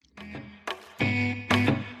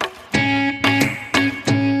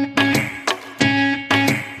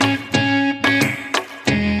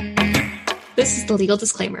This is the legal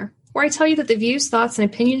disclaimer, where I tell you that the views, thoughts, and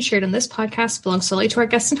opinions shared in this podcast belong solely to our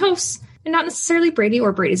guests and hosts, and not necessarily Brady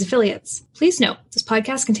or Brady's affiliates. Please note, this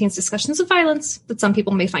podcast contains discussions of violence that some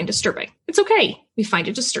people may find disturbing. It's okay. We find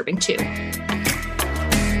it disturbing too.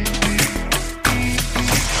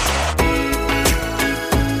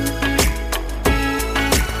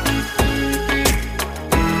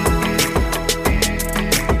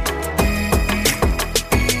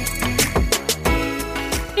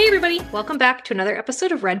 Welcome back to another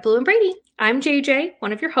episode of Red, Blue, and Brady. I'm JJ,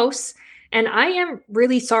 one of your hosts, and I am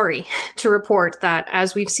really sorry to report that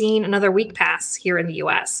as we've seen another week pass here in the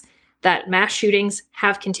US, that mass shootings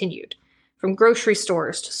have continued, from grocery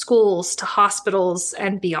stores to schools to hospitals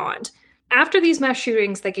and beyond. After these mass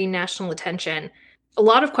shootings that gain national attention, a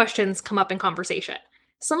lot of questions come up in conversation.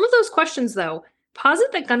 Some of those questions, though,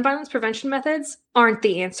 posit that gun violence prevention methods aren't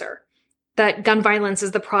the answer. That gun violence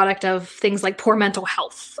is the product of things like poor mental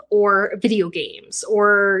health or video games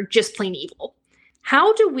or just plain evil.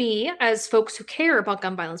 How do we, as folks who care about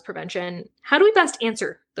gun violence prevention, how do we best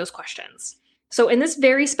answer those questions? So in this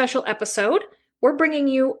very special episode, we're bringing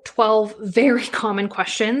you 12 very common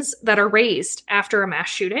questions that are raised after a mass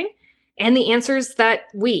shooting and the answers that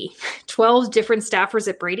we, 12 different staffers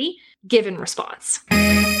at Brady, give in response.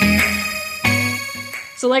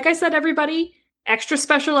 So like I said, everybody, extra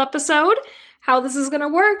special episode. How this is going to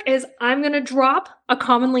work is I'm going to drop a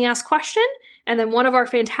commonly asked question, and then one of our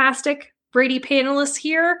fantastic Brady panelists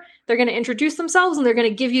here, they're going to introduce themselves and they're going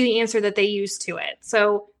to give you the answer that they use to it.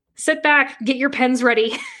 So sit back, get your pens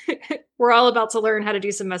ready. We're all about to learn how to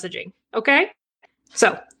do some messaging. Okay?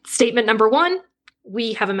 So statement number 1,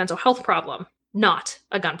 we have a mental health problem, not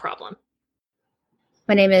a gun problem.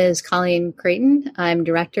 My name is Colleen Creighton. I'm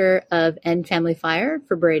director of End Family Fire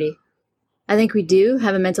for Brady. I think we do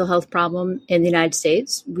have a mental health problem in the United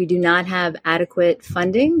States. We do not have adequate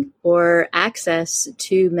funding or access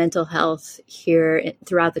to mental health here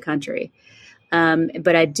throughout the country.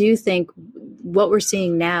 But I do think what we're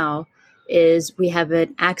seeing now is we have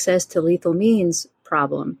an access to lethal means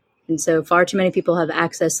problem. And so far too many people have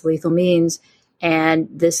access to lethal means, and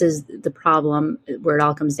this is the problem where it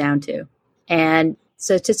all comes down to. And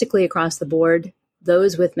statistically across the board,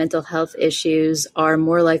 those with mental health issues are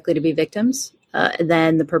more likely to be victims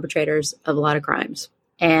than the perpetrators of a lot of crimes.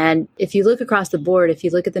 And if you look across the board, if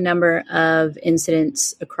you look at the number of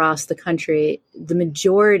incidents across the country, the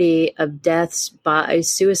majority of deaths by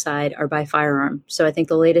suicide are by firearm. So I think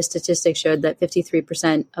the latest statistics showed that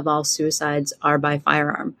 53% of all suicides are by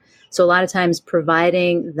firearm. So a lot of times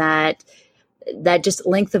providing that just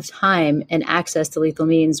length of time and access to lethal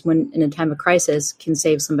means when in a time of crisis can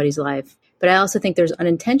save somebody's life. But I also think there's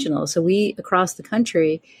unintentional. So we, across the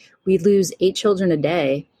country, we lose 8 children a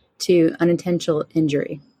day to unintentional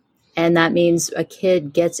injury. And that means a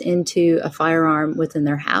kid gets into a firearm within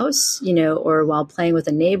their house, or while playing with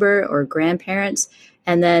a neighbor or grandparents,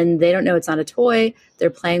 and then they don't know it's not a toy. They're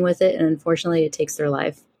playing with it, and unfortunately, it takes their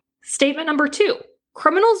life. Statement number 2,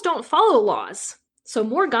 criminals don't follow laws, so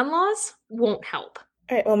more gun laws won't help.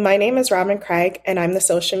 All right, well, my name is Robin Craig, and I'm the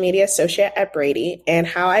social media associate at Brady. And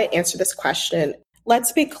how I answer this question,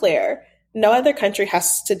 let's be clear. No other country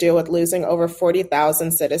has to deal with losing over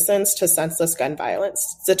 40,000 citizens to senseless gun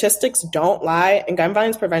violence. Statistics don't lie, and gun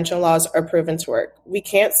violence prevention laws are proven to work. We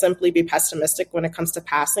can't simply be pessimistic when it comes to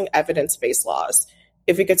passing evidence-based laws.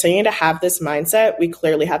 If we continue to have this mindset, we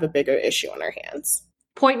clearly have a bigger issue on our hands.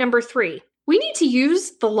 Point number 3, we need to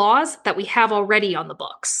use the laws that we have already on the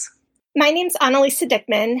books. My name's Annalisa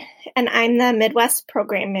Dickman, and I'm the Midwest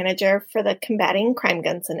Program Manager for the Combating Crime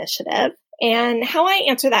Guns Initiative. And how I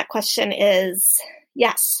answer that question is,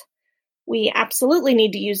 yes, we absolutely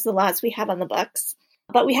need to use the laws we have on the books,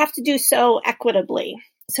 but we have to do so equitably.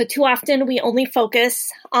 So too often we only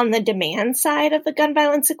focus on the demand side of the gun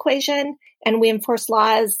violence equation, and we enforce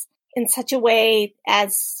laws in such a way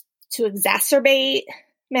as to exacerbate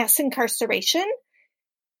mass incarceration.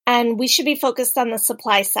 And we should be focused on the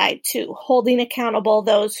supply side too, holding accountable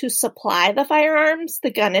those who supply the firearms, the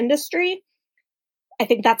gun industry. I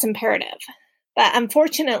think that's imperative. But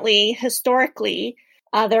unfortunately, historically,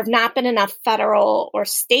 there have not been enough federal or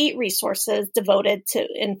state resources devoted to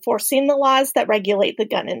enforcing the laws that regulate the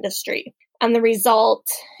gun industry. And the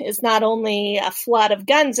result is not only a flood of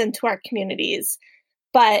guns into our communities,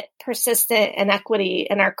 but persistent inequity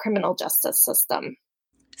in our criminal justice system.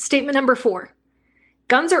 Statement number 4.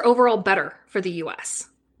 Guns are overall better for the U.S.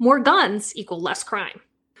 More guns equal less crime.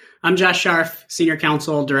 I'm Josh Scharf, Senior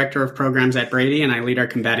Counsel, Director of Programs at Brady, and I lead our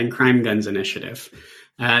Combating Crime Guns Initiative.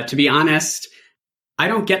 To be honest, I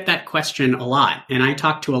don't get that question a lot. And I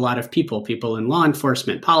talk to a lot of people in law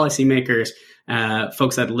enforcement, policymakers,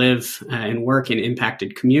 folks that live and work in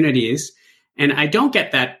impacted communities. And I don't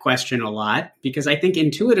get that question a lot because I think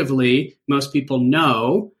intuitively, most people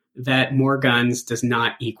know that more guns does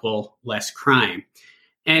not equal less crime.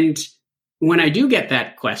 And when I do get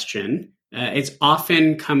that question, it's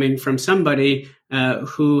often coming from somebody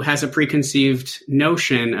who has a preconceived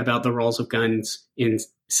notion about the roles of guns in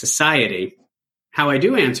society. How I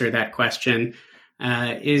do answer that question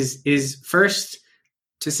is first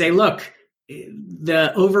to say, look,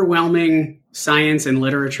 the overwhelming science and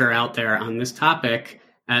literature out there on this topic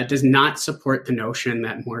does not support the notion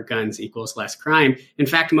that more guns equals less crime. In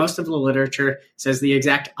fact, most of the literature says the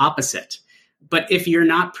exact opposite. But if you're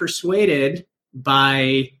not persuaded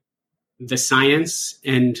by the science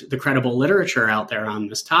and the credible literature out there on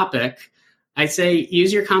this topic, I say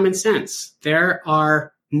use your common sense. There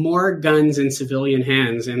are more guns in civilian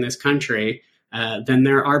hands in this country than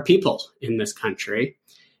there are people in this country.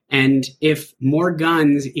 And if more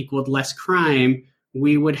guns equaled less crime,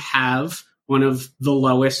 we would have one of the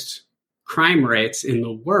lowest crime rates in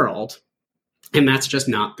the world. And that's just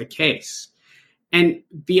not the case. And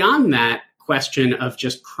beyond that question of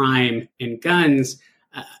just crime and guns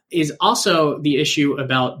is also the issue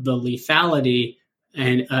about the lethality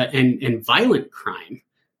and violent crime.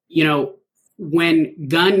 You know, when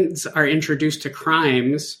guns are introduced to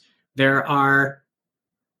crimes, there are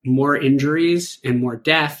more injuries and more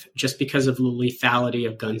death just because of the lethality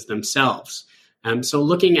of guns themselves. So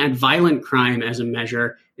looking at violent crime as a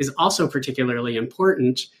measure is also particularly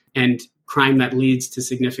important, and crime that leads to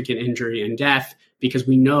significant injury and death, because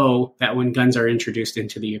we know that when guns are introduced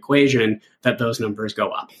into the equation, that those numbers go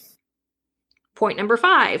up. Point number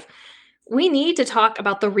 5. We need to talk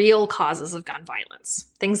about the real causes of gun violence.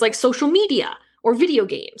 Things like social media or video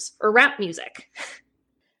games or rap music.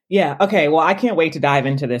 Yeah. Okay. Well, I can't wait to dive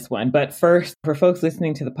into this one. But first, for folks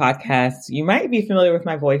listening to the podcast, you might be familiar with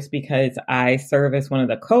my voice because I serve as one of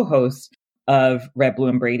the co-hosts of Red, Blue,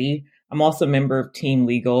 and Brady. I'm also a member of Team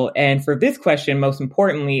Legal. And for this question, most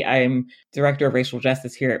importantly, I'm Director of Racial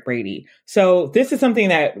Justice here at Brady. So this is something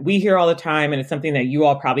that we hear all the time, and it's something that you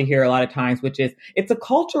all probably hear a lot of times, which is it's a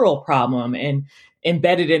cultural problem. And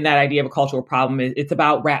embedded in that idea of a cultural problem, it's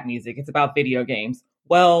about rap music. It's about video games.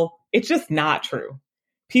 Well, it's just not true.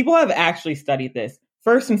 People have actually studied this.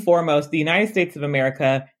 First and foremost, the United States of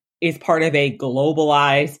America is part of a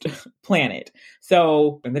globalized planet.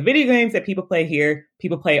 So the video games that people play here,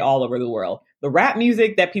 people play all over the world. The rap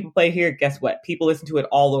music that people play here, guess what? People listen to it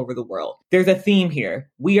all over the world. There's a theme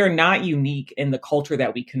here. We are not unique in the culture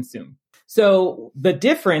that we consume. So the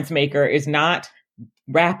difference maker is not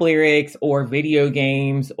rap lyrics or video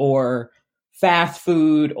games or fast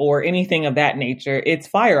food or anything of that nature. It's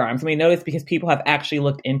firearms. I mean, notice because people have actually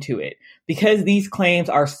looked into it. Because these claims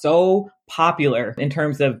are so popular in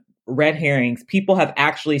terms of red herrings, people have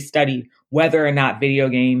actually studied whether or not video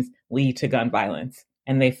games lead to gun violence.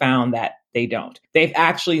 And they found that they don't. They've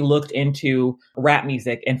actually looked into rap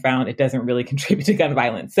music and found it doesn't really contribute to gun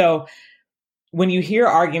violence. So when you hear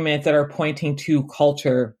arguments that are pointing to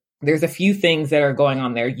culture, there's a few things that are going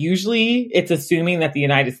on there. Usually it's assuming that the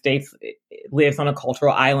United States lives on a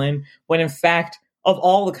cultural island, when in fact, of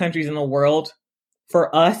all the countries in the world,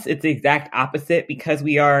 for us, it's the exact opposite because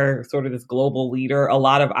we are sort of this global leader. A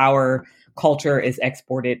lot of our culture is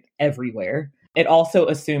exported everywhere. It also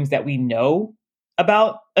assumes that we know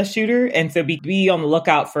about a shooter. And so be on the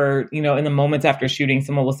lookout for, in the moments after shooting,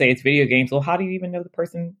 someone will say it's video games. Well, how do you even know the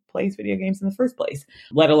person plays video games in the first place?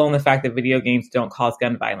 Let alone the fact that video games don't cause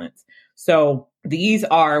gun violence. So these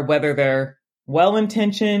are, whether they're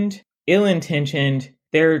well-intentioned, ill-intentioned,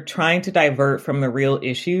 they're trying to divert from the real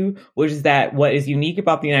issue, which is that what is unique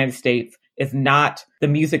about the United States is not the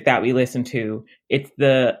music that we listen to. It's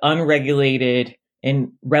the unregulated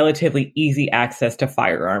and relatively easy access to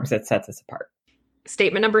firearms that sets us apart.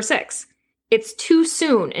 Statement number 6. It's too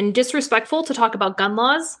soon and disrespectful to talk about gun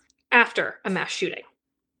laws after a mass shooting.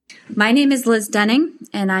 My name is Liz Dunning,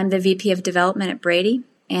 and I'm the VP of Development at Brady.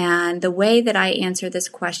 And the way that I answer this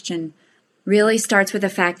question really starts with the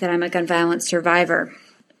fact that I'm a gun violence survivor.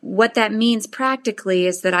 What that means practically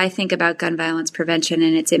is that I think about gun violence prevention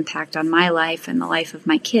and its impact on my life and the life of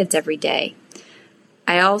my kids every day.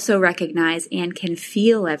 I also recognize and can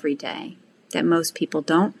feel every day that most people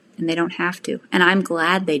don't, and they don't have to. And I'm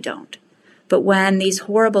glad they don't. But when these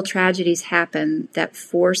horrible tragedies happen that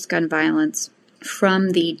force gun violence from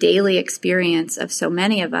the daily experience of so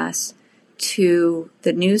many of us to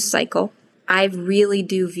the news cycle, I really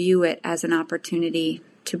do view it as an opportunity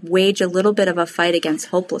to wage a little bit of a fight against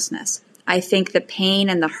hopelessness. I think the pain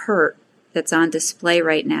and the hurt that's on display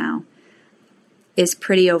right now is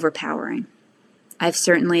pretty overpowering. I've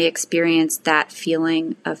certainly experienced that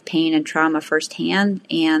feeling of pain and trauma firsthand,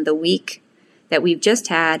 and the week that we've just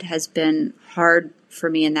had has been hard for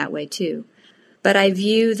me in that way too. But I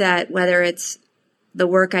view that whether it's the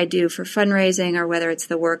work I do for fundraising or whether it's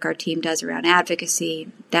the work our team does around advocacy,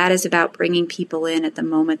 that is about bringing people in at the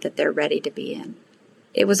moment that they're ready to be in.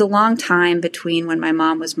 It was a long time between when my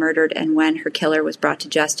mom was murdered and when her killer was brought to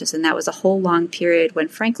justice, and that was a whole long period when,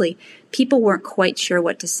 frankly, people weren't quite sure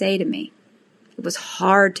what to say to me. It was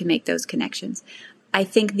hard to make those connections. I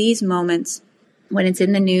think these moments, when it's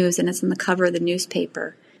in the news and it's on the cover of the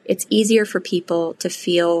newspaper, it's easier for people to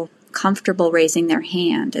feel comfortable raising their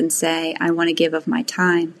hand and say, I want to give of my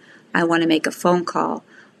time. I want to make a phone call.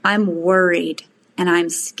 I'm worried and I'm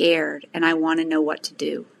scared and I want to know what to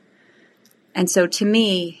do. And so to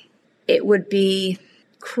me, it would be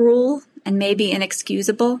cruel and maybe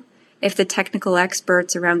inexcusable if the technical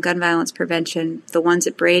experts around gun violence prevention, the ones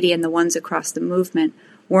at Brady and the ones across the movement,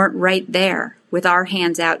 weren't right there with our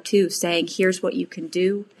hands out too, saying, here's what you can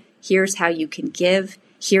do, here's how you can give,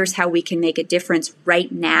 here's how we can make a difference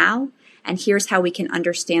right now, and here's how we can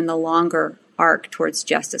understand the longer arc towards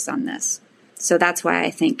justice on this. So that's why I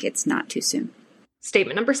think it's not too soon.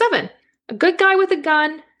 Statement number 7. A good guy with a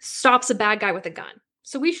gun stops a bad guy with a gun.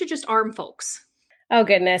 So we should just arm folks. Oh,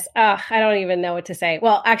 goodness. I don't even know what to say.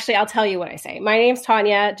 Well, actually, I'll tell you what I say. My name's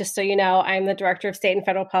Tanya. Just so you know, I'm the Director of State and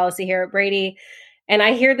Federal Policy here at Brady. And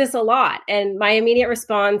I hear this a lot. And my immediate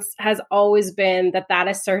response has always been that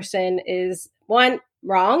assertion is, 1,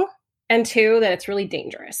 wrong, and 2, that it's really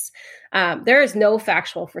dangerous. There is no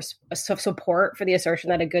factual support for the assertion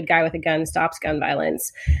that a good guy with a gun stops gun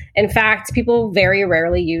violence. In fact, people very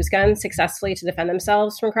rarely use guns successfully to defend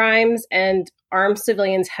themselves from crimes, and armed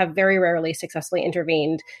civilians have very rarely successfully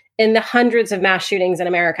intervened in the hundreds of mass shootings in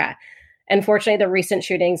America. Unfortunately, the recent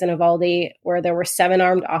shootings in Uvalde, where there were 7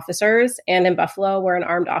 armed officers, and in Buffalo, where an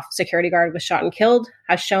armed security guard was shot and killed,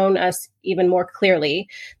 has shown us even more clearly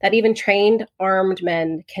that even trained armed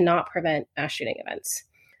men cannot prevent mass shooting events.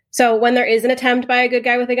 So when there is an attempt by a good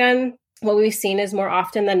guy with a gun, what we've seen is more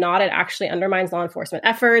often than not, it actually undermines law enforcement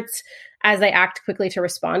efforts as they act quickly to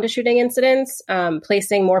respond to shooting incidents,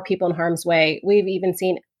 placing more people in harm's way. We've even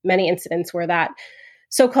seen many incidents where that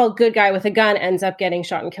so-called good guy with a gun ends up getting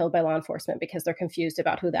shot and killed by law enforcement because they're confused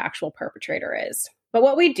about who the actual perpetrator is. But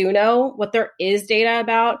what we do know, what there is data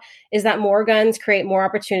about, is that more guns create more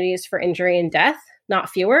opportunities for injury and death, not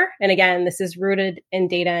fewer. And again, this is rooted in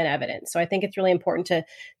data and evidence. So I think it's really important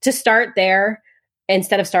to start there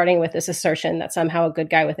instead of starting with this assertion that somehow a good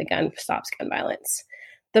guy with a gun stops gun violence.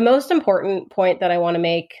 The most important point that I want to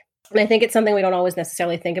make, and I think it's something we don't always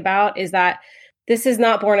necessarily think about, is that this is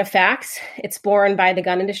not born of facts. It's born by the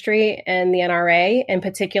gun industry and the NRA. In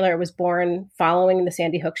particular, it was born following the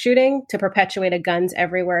Sandy Hook shooting to perpetuate a guns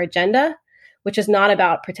everywhere agenda, which is not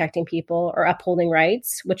about protecting people or upholding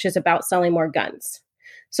rights, which is about selling more guns.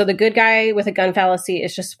 So the good guy with a gun fallacy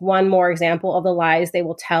is just one more example of the lies they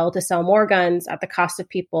will tell to sell more guns at the cost of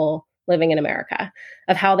people living in America,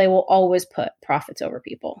 of how they will always put profits over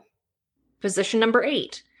people. Position number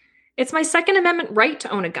 8. It's my Second Amendment right to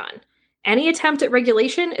own a gun. Any attempt at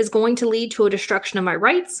regulation is going to lead to a destruction of my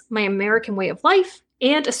rights, my American way of life,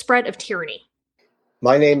 and a spread of tyranny.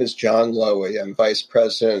 My name is John Lowy. I'm Vice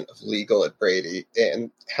President of Legal at Brady.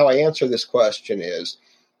 And how I answer this question is,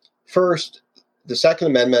 first, the Second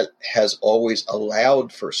Amendment has always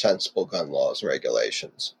allowed for sensible gun laws and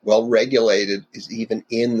regulations. Well regulated is even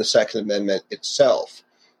in the Second Amendment itself.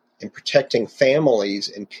 And protecting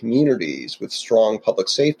families and communities with strong public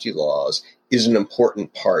safety laws is an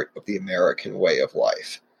important part of the American way of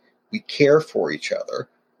life. We care for each other,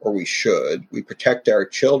 or we should. We protect our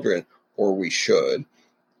children, or we should.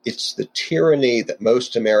 It's the tyranny that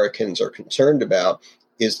most Americans are concerned about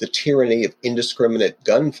is the tyranny of indiscriminate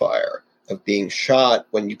gunfire, of being shot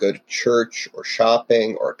when you go to church or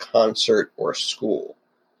shopping or a concert or a school.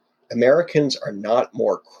 Americans are not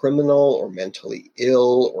more criminal or mentally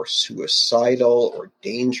ill or suicidal or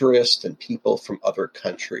dangerous than people from other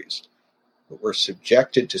countries. But we're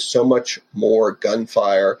subjected to so much more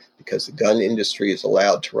gunfire because the gun industry is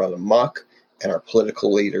allowed to run amok and our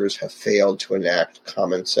political leaders have failed to enact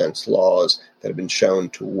common sense laws that have been shown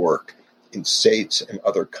to work in states and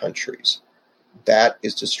other countries. That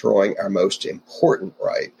is destroying our most important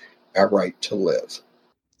right, our right to live.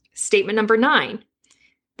 Statement number 9.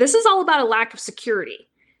 This is all about a lack of security.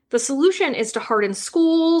 The solution is to harden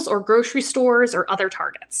schools or grocery stores or other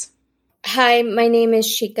targets. Hi, my name is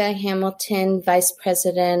Shika Hamilton, Vice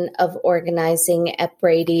President of Organizing at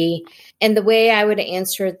Brady. And the way I would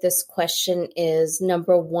answer this question is,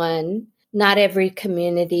 number 1, Not every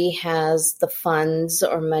community has the funds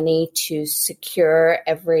or money to secure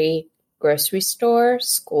every grocery store,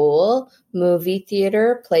 school, movie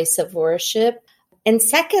theater, place of worship. And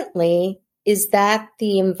secondly, is that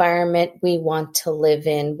the environment we want to live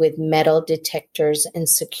in with metal detectors and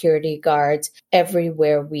security guards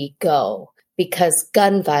everywhere we go? Because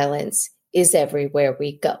gun violence is everywhere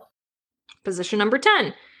we go. Position number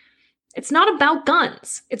 10. It's not about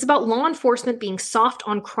guns. It's about law enforcement being soft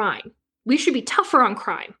on crime. We should be tougher on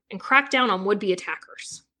crime and crack down on would-be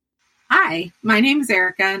attackers. Hi, my name is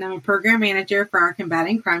Erica, and I'm a program manager for our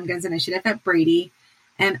Combating Crime Guns initiative at Brady.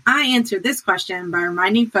 And I answered this question by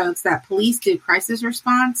reminding folks that police do crisis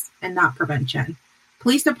response and not prevention.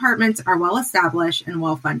 Police departments are well established and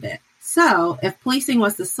well funded. So if policing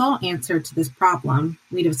was the sole answer to this problem,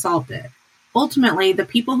 we'd have solved it. Ultimately, the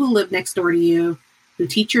people who live next door to you, who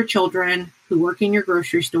teach your children, who work in your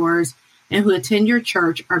grocery stores, and who attend your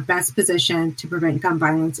church are best positioned to prevent gun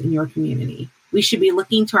violence in your community. We should be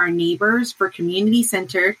looking to our neighbors for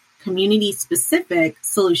community-centered, community-specific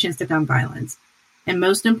solutions to gun violence. And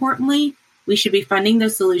most importantly, we should be funding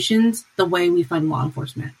those solutions the way we fund law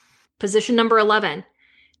enforcement. Position number 11.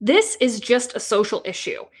 This is just a social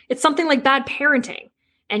issue. It's something like bad parenting,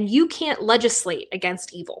 and you can't legislate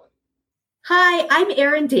against evil. Hi, I'm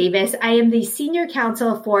Erin Davis. I am the Senior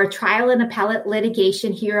Counsel for Trial and Appellate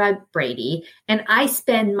Litigation here at Brady, and I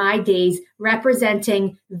spend my days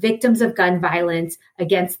representing victims of gun violence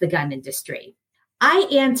against the gun industry. I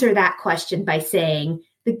answer that question by saying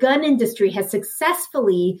the gun industry has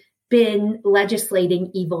successfully been legislating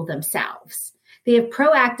evil themselves. They have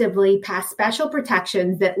proactively passed special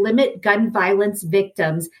protections that limit gun violence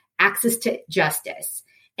victims' access to justice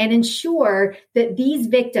and ensure that these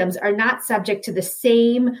victims are not subject to the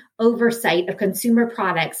same oversight of consumer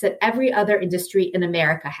products that every other industry in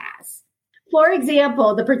America has. For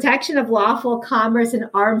example, the Protection of Lawful Commerce and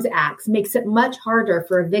Arms Act makes it much harder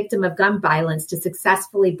for a victim of gun violence to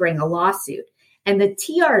successfully bring a lawsuit. And the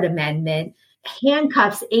TIARD Amendment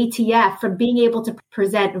handcuffs ATF from being able to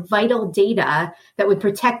present vital data that would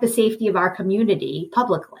protect the safety of our community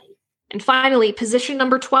publicly. And finally, position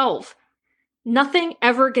number 12. Nothing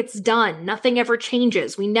ever gets done. Nothing ever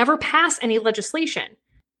changes. We never pass any legislation.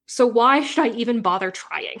 So why should I even bother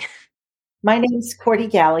trying? My name is Cordy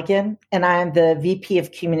Galligan, and I am the VP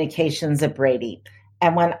of Communications at Brady.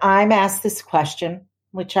 And when I'm asked this question,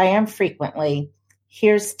 which I am frequently,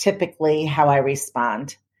 here's typically how I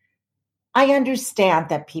respond. I understand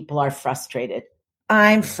that people are frustrated.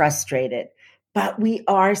 I'm frustrated, but we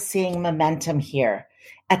are seeing momentum here.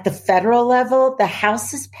 At the federal level, the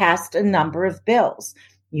House has passed a number of bills,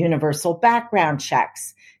 universal background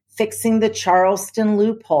checks, fixing the Charleston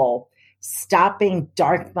loophole, stopping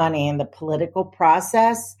dark money in the political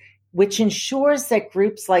process, which ensures that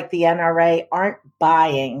groups like the NRA aren't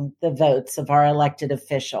buying the votes of our elected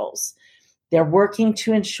officials. They're working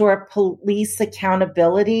to ensure police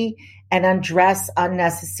accountability and address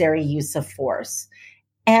unnecessary use of force.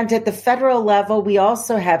 And at the federal level, we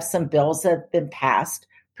also have some bills that have been passed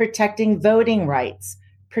protecting voting rights,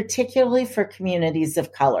 particularly for communities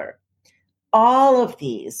of color. All of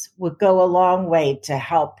these would go a long way to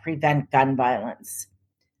help prevent gun violence.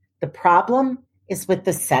 The problem is with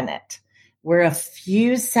the Senate, where a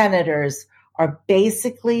few senators are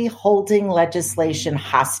basically holding legislation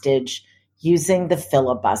hostage using the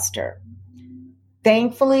filibuster.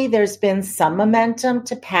 Thankfully, there's been some momentum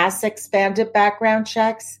to pass expanded background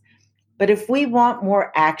checks, but if we want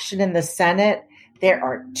more action in the Senate, there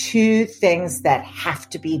are two things that have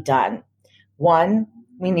to be done. One,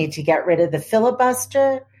 we need to get rid of the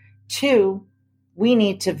filibuster. Two, we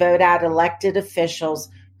need to vote out elected officials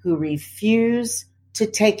who refuse to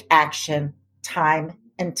take action time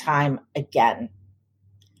and time again.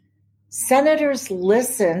 Senators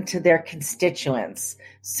listen to their constituents,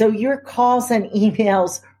 so your calls and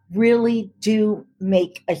emails really do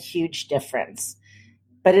make a huge difference.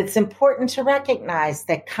 But it's important to recognize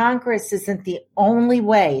that Congress isn't the only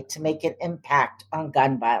way to make an impact on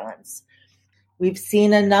gun violence. We've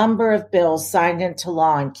seen a number of bills signed into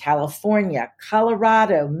law in California,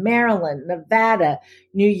 Colorado, Maryland, Nevada,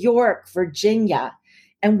 New York, Virginia,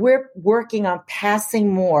 and we're working on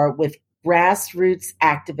passing more with grassroots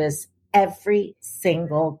activists every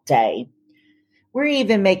single day. We're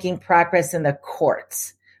even making progress in the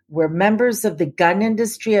courts, where members of the gun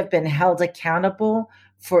industry have been held accountable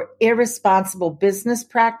for irresponsible business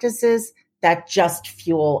practices that just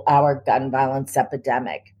fuel our gun violence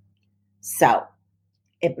epidemic. So,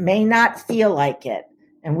 it may not feel like it,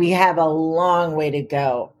 and we have a long way to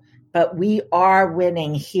go, but we are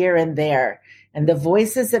winning here and there. And the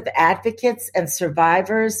voices of advocates and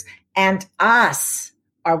survivors and us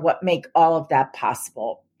are what make all of that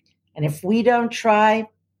possible. And if we don't try,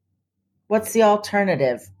 what's the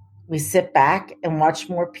alternative? We sit back and watch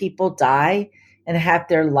more people die and have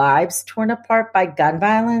their lives torn apart by gun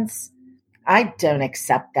violence? I don't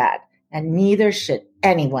accept that, and neither should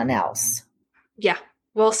anyone else. Yeah,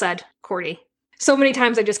 well said, Cordy. So many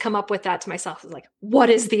times I just come up with that to myself. Like, what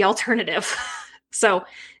is the alternative? So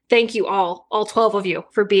thank you all 12 of you,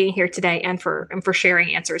 for being here today and for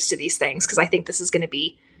sharing answers to these things, because I think this is going to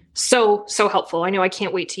be so helpful. I know I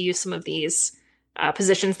can't wait to use some of these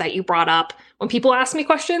positions that you brought up when people ask me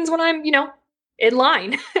questions when I'm, in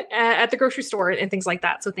line at the grocery store and things like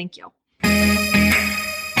that. So thank you.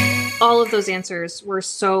 All of those answers were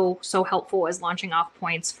so helpful as launching off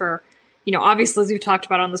points for, obviously, as we've talked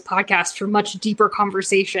about on this podcast, for much deeper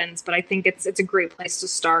conversations, but I think it's a great place to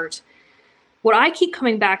start. What I keep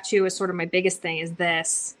coming back to as sort of my biggest thing is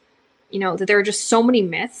this, that there are just so many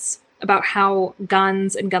myths about how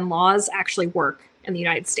guns and gun laws actually work in the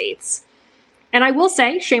United States. And I will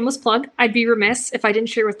say, shameless plug, I'd be remiss if I didn't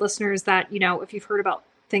share with listeners that, if you've heard about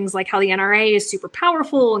things like how the NRA is super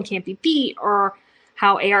powerful and can't be beat, or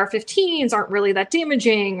how AR-15s aren't really that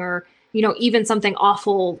damaging, or, even something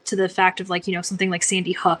awful to the fact of something like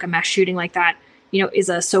Sandy Hook, a mass shooting like that, is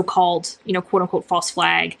a so-called, quote unquote, false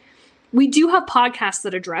flag. We do have podcasts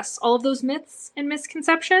that address all of those myths and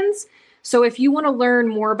misconceptions. So if you want to learn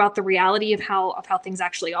more about the reality of how things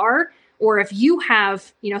actually are, or if you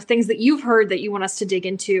have, things that you've heard that you want us to dig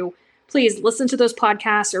into, please listen to those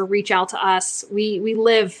podcasts or reach out to us. We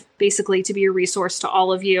live basically to be a resource to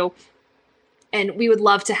all of you. And we would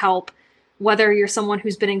love to help, whether you're someone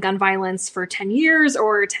who's been in gun violence for 10 years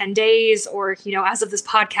or 10 days, or, as of this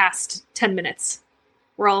podcast, 10 minutes.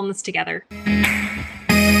 We're all in this together.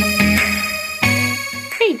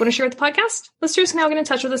 Hey, want to share with the podcast? Listeners can now get in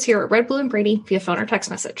touch with us here at Red, Blue, and Brady via phone or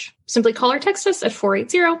text message. Simply call or text us at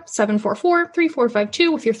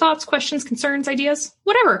 480-744-3452 with your thoughts, questions, concerns, ideas,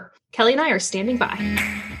 whatever. Kelly and I are standing by.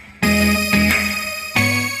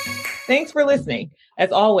 Thanks for listening.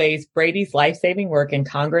 As always, Brady's life-saving work in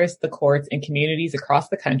Congress, the courts, and communities across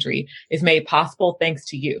the country is made possible thanks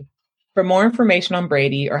to you. For more information on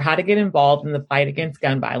Brady or how to get involved in the fight against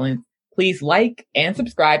gun violence, please like and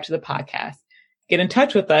subscribe to the podcast. Get in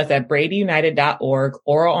touch with us at bradyunited.org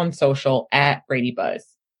or on social @BradyBuzz.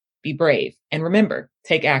 Be brave. And remember,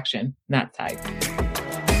 take action, not type.